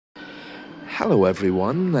Hello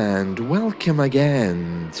everyone and welcome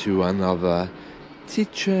again to another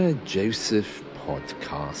Teacher Joseph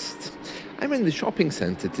podcast. I'm in the shopping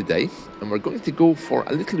centre today and we're going to go for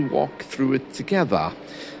a little walk through it together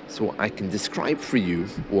so I can describe for you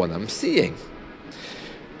what I'm seeing.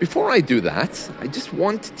 Before I do that, I just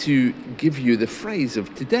want to give you the phrase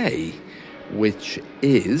of today, which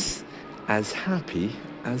is as happy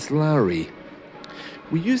as Larry.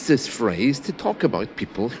 We use this phrase to talk about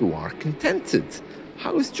people who are contented.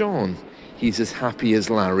 How's John? He's as happy as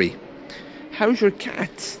Larry. How's your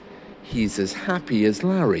cat? He's as happy as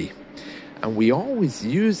Larry. And we always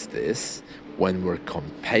use this when we're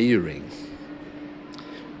comparing.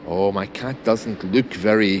 Oh, my cat doesn't look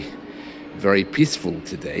very peaceful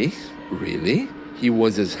today, really. He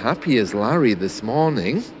was as happy as Larry this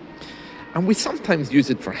morning. And we sometimes use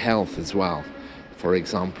it for health as well. For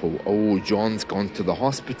example, oh, John's gone to the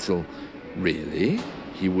hospital. Really?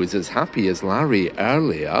 He was as happy as Larry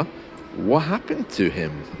earlier. What happened to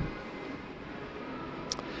him?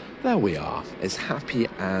 There we are, as happy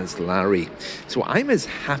as Larry. So I'm as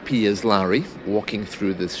happy as Larry walking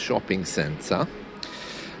through this shopping centre.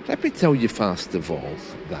 Let me tell you first of all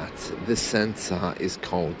that this centre is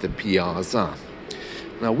called the Piazza.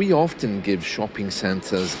 Now, we often give shopping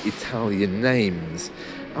centres Italian names.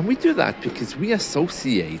 And we do that because we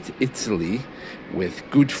associate Italy with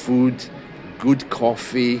good food, good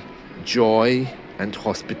coffee, joy, and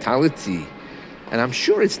hospitality. And I'm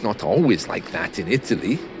sure it's not always like that in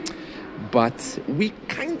Italy, but we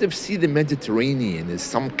kind of see the Mediterranean as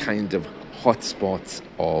some kind of hotspot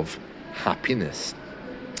of happiness.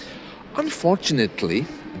 Unfortunately,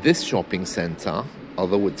 this shopping centre,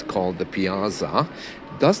 although it's called the Piazza,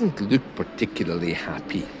 doesn't look particularly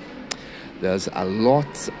happy. There's a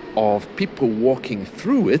lot of people walking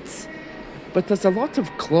through it, but there's a lot of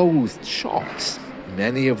closed shops.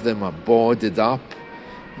 Many of them are boarded up.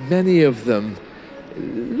 Many of them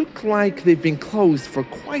look like they've been closed for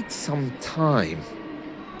quite some time.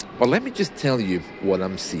 But let me just tell you what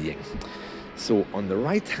I'm seeing. So on the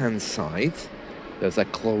right-hand side, there's a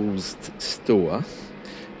closed store.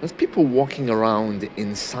 There's people walking around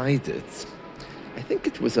inside it. I think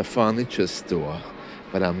it was a furniture store,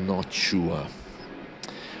 but I'm not sure.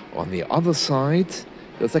 On the other side,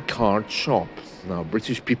 there's a card shop. Now,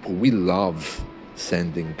 British people, we love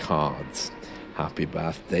sending cards. Happy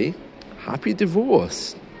birthday, happy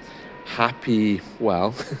divorce, happy,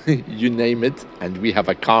 well, you name it, and we have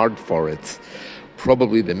a card for it.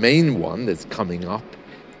 Probably the main one that's coming up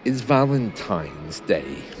is Valentine's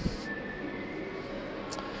Day.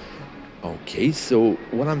 Okay, so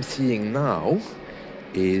what I'm seeing now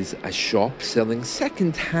is a shop selling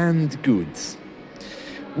second-hand goods.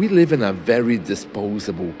 We live in a very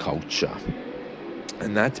disposable culture,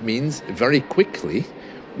 and that means very quickly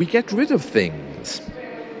we get rid of things.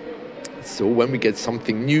 So when we get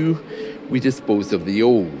something new, we dispose of the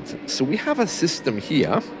old. So we have a system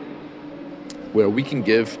here where we can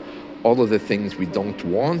give all of the things we don't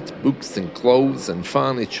want, books and clothes and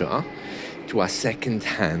furniture, to a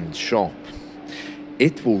second-hand shop.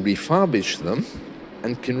 It will refurbish them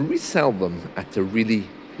and can resell them at a really,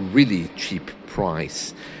 really cheap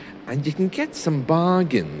price. And you can get some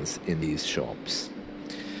bargains in these shops.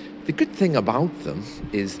 The good thing about them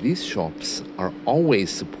is these shops are always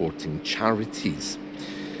supporting charities.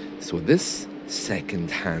 So this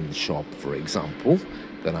second-hand shop, for example,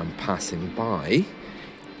 that I'm passing by,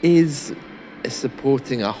 is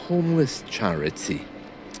supporting a homeless charity.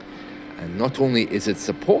 And not only is it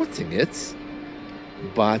supporting it,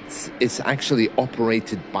 but it's actually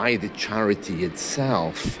operated by the charity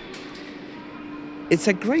itself. It's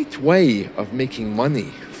a great way of making money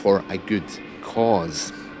for a good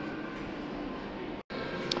cause.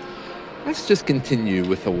 Let's just continue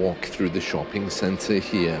with a walk through the shopping centre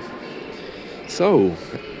here. So,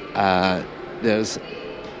 there's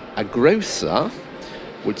a grocer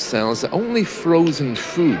which sells only frozen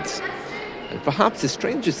foods. And perhaps the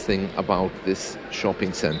strangest thing about this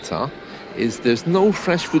shopping centre is there's no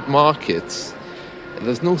fresh food markets,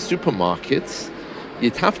 there's no supermarkets.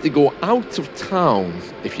 You'd have to go out of town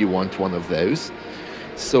if you want one of those.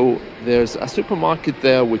 So there's a supermarket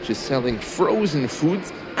there which is selling frozen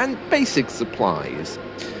foods and basic supplies,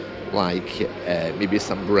 like maybe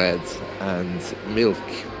some bread and milk.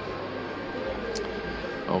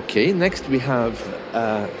 Okay, next we have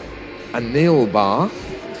a nail bar.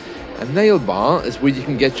 A nail bar is where you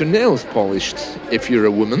can get your nails polished if you're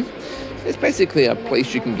a woman. It's basically a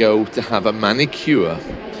place you can go to have a manicure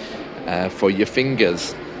for your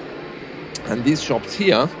fingers. And these shops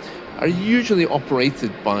here are usually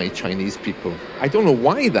operated by Chinese people. I don't know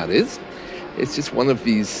why that is. It's just one of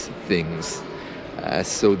these things.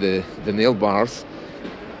 So the nail bars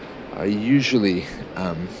are usually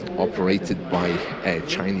operated by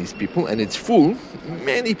Chinese people, and it's full.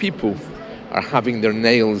 Many people are having their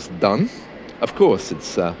nails done. Of course,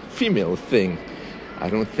 it's a female thing. I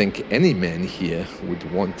don't think any men here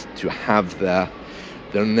would want to have their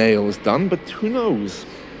nails done, but who knows?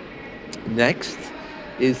 Next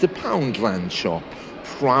is the Poundland shop,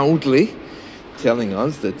 proudly telling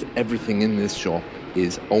us that everything in this shop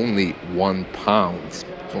is only £1.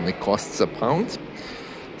 It only costs £1.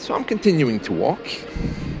 So I'm continuing to walk.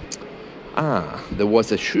 There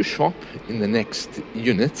was a shoe shop in the next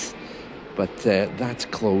unit, but that's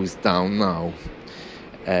closed down now.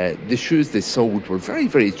 The shoes they sold were very,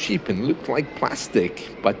 very cheap and looked like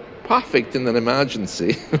plastic, but perfect in an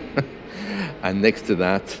emergency. And next to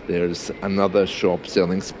that, there's another shop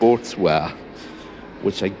selling sportswear,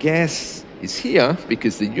 which I guess is here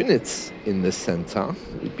because the units in the centre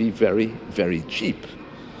would be very, very cheap.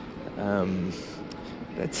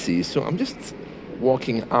 Let's see, so I'm just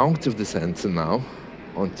walking out of the centre now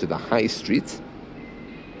onto the high street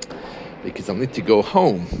because I'll need to go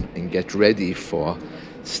home and get ready for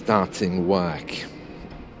starting work.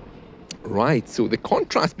 Right, so the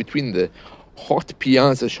contrast between the hot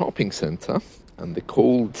Piazza shopping centre and the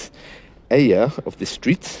cold air of the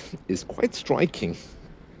street is quite striking.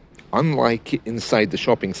 Unlike inside the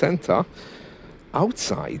shopping centre,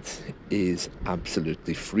 outside is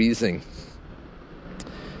absolutely freezing.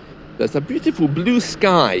 There's a beautiful blue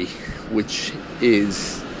sky which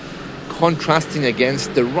is contrasting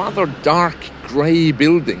against the rather dark grey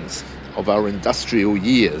buildings of our industrial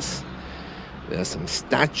years. There are some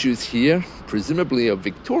statues here, presumably of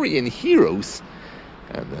Victorian heroes,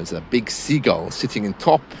 and there's a big seagull sitting on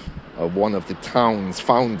top of one of the town's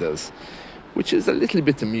founders, which is a little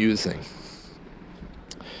bit amusing.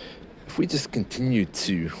 If we just continue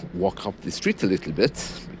to walk up the street a little bit,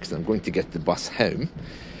 because I'm going to get the bus home,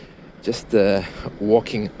 just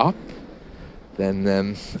walking up,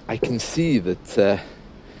 then I can see that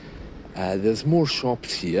there's more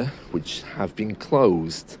shops here which have been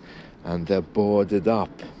closed and they're boarded up.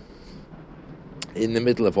 In the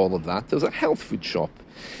middle of all of that, there's a health food shop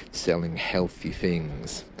selling healthy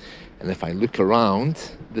things. And if I look around,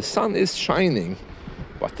 the sun is shining,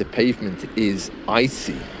 but the pavement is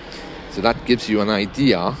icy. So that gives you an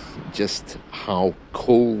idea just how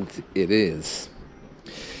cold it is.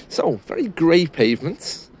 So, very grey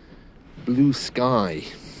pavements, blue sky,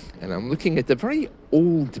 and I'm looking at a very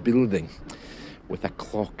old building with a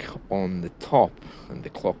clock on the top, and the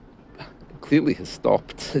clock clearly has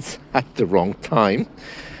stopped. It's at the wrong time,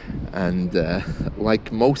 and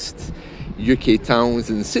like most UK towns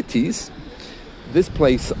and cities, this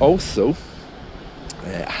place also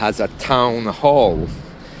has a town hall,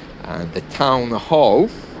 and the town hall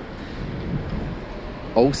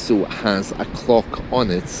also has a clock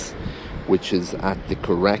on it which is at the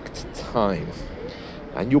correct time.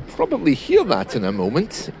 And you'll probably hear that in a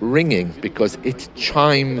moment ringing because it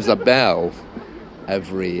chimes a bell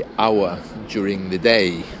every hour during the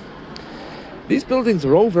day. These buildings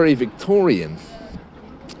are all very Victorian.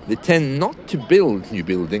 They tend not to build new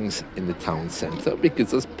buildings in the town centre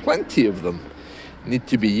because there's plenty of them need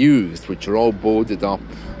to be used, which are all boarded up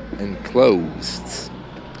and closed.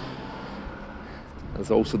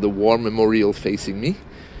 There's also the War Memorial facing me.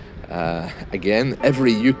 Again,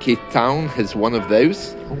 every UK town has one of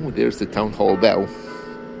those. Oh, there's the town hall bell.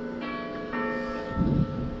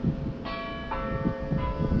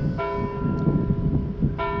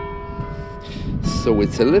 So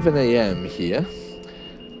it's 11 a.m. here,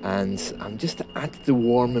 and I'm just at the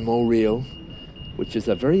War Memorial, which is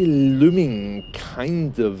a very looming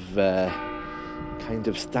kind of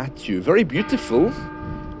statue. Very beautiful,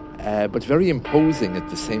 but very imposing at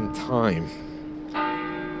the same time.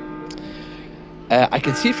 I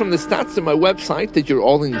can see from the stats on my website that you're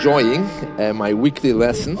all enjoying my weekly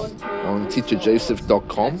lesson on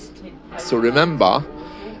teacherjoseph.com. So remember,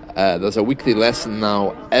 there's a weekly lesson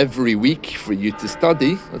now every week for you to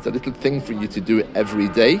study. There's a little thing for you to do every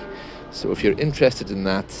day. So if you're interested in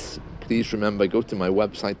that, please remember, go to my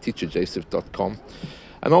website, teacherjoseph.com.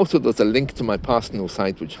 And also there's a link to my personal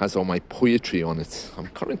site which has all my poetry on it. I'm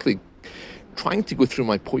currently trying to go through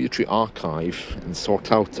my poetry archive and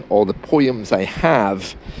sort out all the poems I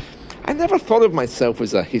have. I never thought of myself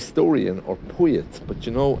as a historian or poet, but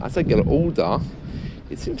you know, as I get older,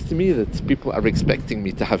 it seems to me that people are expecting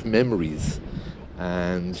me to have memories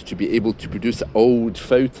and to be able to produce old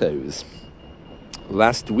photos.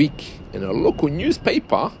 Last week, in a local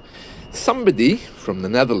newspaper, somebody from the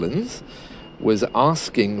Netherlands was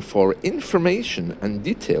asking for information and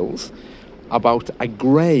details about a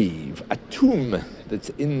grave, a tomb that's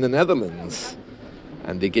in the Netherlands.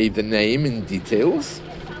 And they gave the name in details.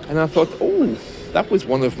 And I thought, oh, that was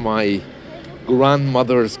one of my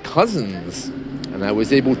grandmother's cousins. And I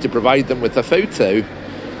was able to provide them with a photo.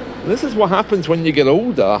 And this is what happens when you get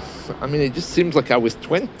older. I mean, it just seems like I was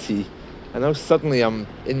 20. And now suddenly I'm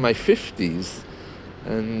in my 50s.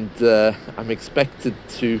 And I'm expected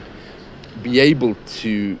to be able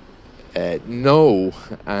to know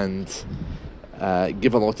and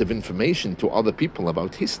give a lot of information to other people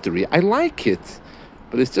about history. I like it,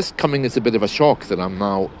 but it's just coming as a bit of a shock that I'm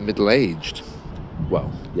now middle-aged.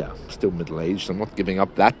 Well, yeah, still middle-aged. I'm not giving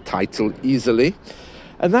up that title easily.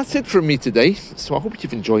 And that's it from me today. So I hope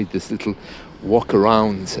you've enjoyed this little walk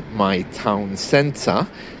around my town centre.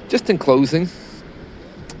 Just in closing,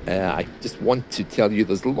 I just want to tell you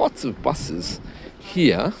there's lots of buses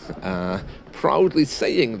here proudly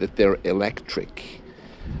saying that they're electric.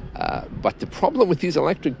 But the problem with these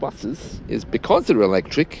electric buses is because they're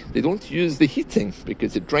electric, they don't use the heating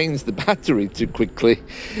because it drains the battery too quickly.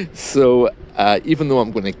 So even though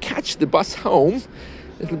I'm going to catch the bus home,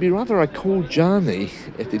 it'll be rather a cold journey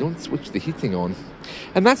if they don't switch the heating on.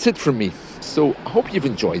 And that's it from me. So I hope you've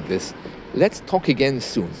enjoyed this. Let's talk again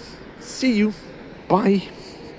soon. See you. Bye.